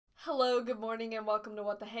Hello, good morning, and welcome to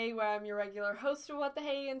What the Hey, where I'm your regular host of What the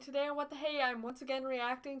Hey, and today on What the Hey, I'm once again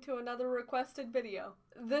reacting to another requested video.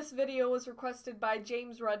 This video was requested by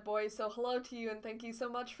James Redboy, so hello to you and thank you so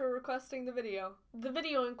much for requesting the video. The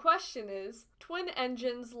video in question is Twin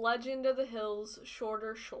Engines Legend of the Hills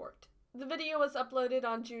Shorter Short. The video was uploaded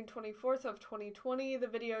on June 24th of 2020. The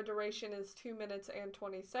video duration is 2 minutes and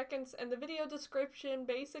 20 seconds, and the video description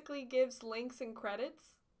basically gives links and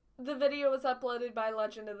credits. The video was uploaded by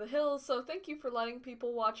Legend of the Hills, so thank you for letting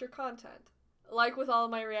people watch your content. Like with all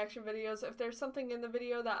of my reaction videos, if there's something in the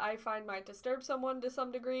video that I find might disturb someone to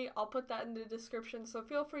some degree, I'll put that in the description, so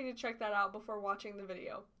feel free to check that out before watching the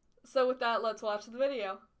video. So with that, let's watch the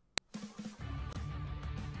video.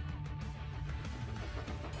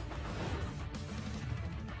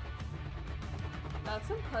 That's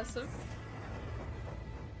impressive.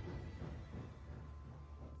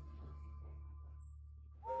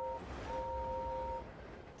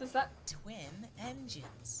 Does that... Twin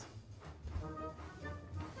engines.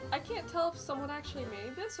 I can't tell if someone actually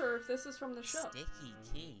made this or if this is from the show. Sticky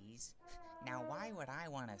keys? Now why would I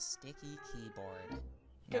want a sticky keyboard?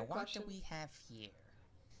 Good Now what question. do we have here?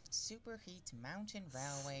 Superheat Mountain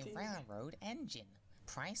Railway Steam. Railroad engine.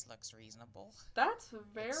 Price looks reasonable. That's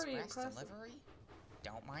very Express impressive. delivery?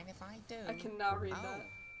 Don't mind if I do. I cannot read Oh. that.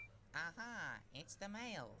 Aha, it's the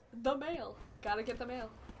mail. The mail. Gotta get the mail.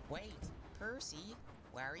 Wait, Percy,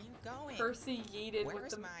 where are you going? Percy yeeted with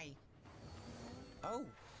Where's the... my... Oh,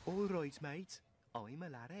 All right, mate. I'm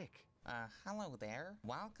Alaric. hello there.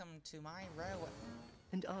 Welcome to my railway...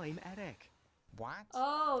 And I'm Eric. What?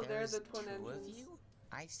 Oh, they're There's the twin two engines. of you?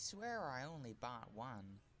 I swear I only bought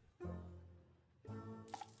one.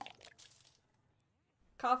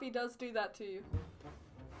 Coffee does do that to you.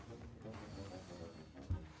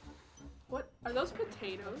 What? Are those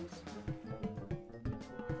potatoes?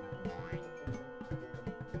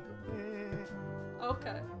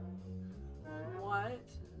 Okay. What?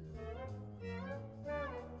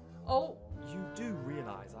 Oh, You do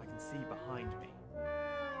realize I can see behind me.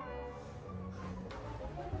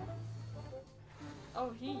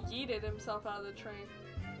 oh, he yeeted himself out of the train.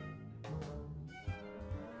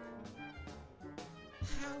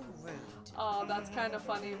 How rude. Oh, that's kind of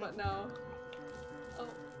funny, but no. Oh.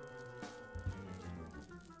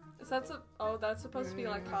 Is that oh, that's supposed to be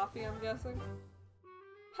like coffee, I'm guessing?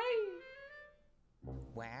 Hey!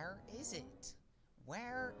 Where is it?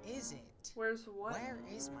 Where is it? Where's what? Where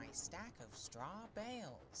is my stack of straw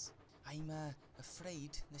bales? I'm, afraid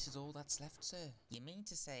this is all that's left, sir. You mean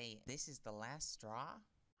to say this is the last straw?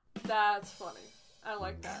 That's funny. I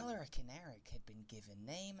like that. Alaric and Eric had been given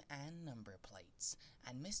name and number plates,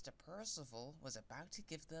 and Mr. Percival was about to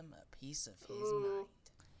give them a piece of his Ooh. mind.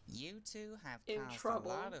 You two have In caused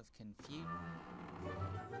trouble. a lot of confusion.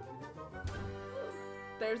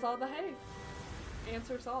 There's all the hay.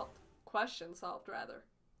 Answer solved. Question solved, rather.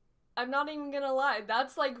 I'm not even gonna lie,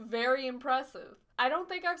 that's like very impressive. I don't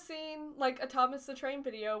think I've seen like a Thomas the Train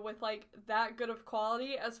video with like that good of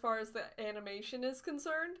quality as far as the animation is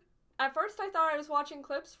concerned. At first I thought I was watching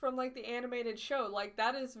clips from like the animated show, like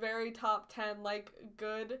that is very top 10 like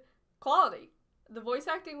good quality. The voice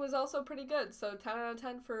acting was also pretty good, so 10 out of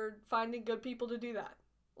 10 for finding good people to do that.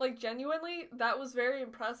 Like, genuinely, that was very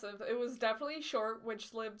impressive. It was definitely short,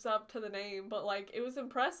 which lives up to the name, but, like, it was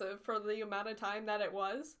impressive for the amount of time that it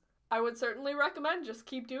was. I would certainly recommend just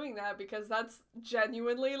keep doing that, because that's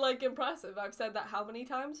genuinely, like, impressive. I've said that how many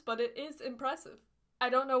times, but it is impressive. I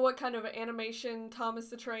don't know what kind of animation Thomas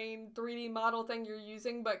the Train 3D model thing you're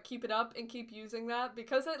using, but keep it up and keep using that,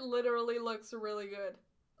 because it literally looks really good.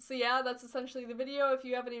 So yeah, that's essentially the video. If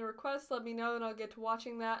you have any requests, let me know and I'll get to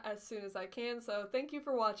watching that as soon as I can. So thank you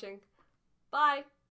for watching. Bye!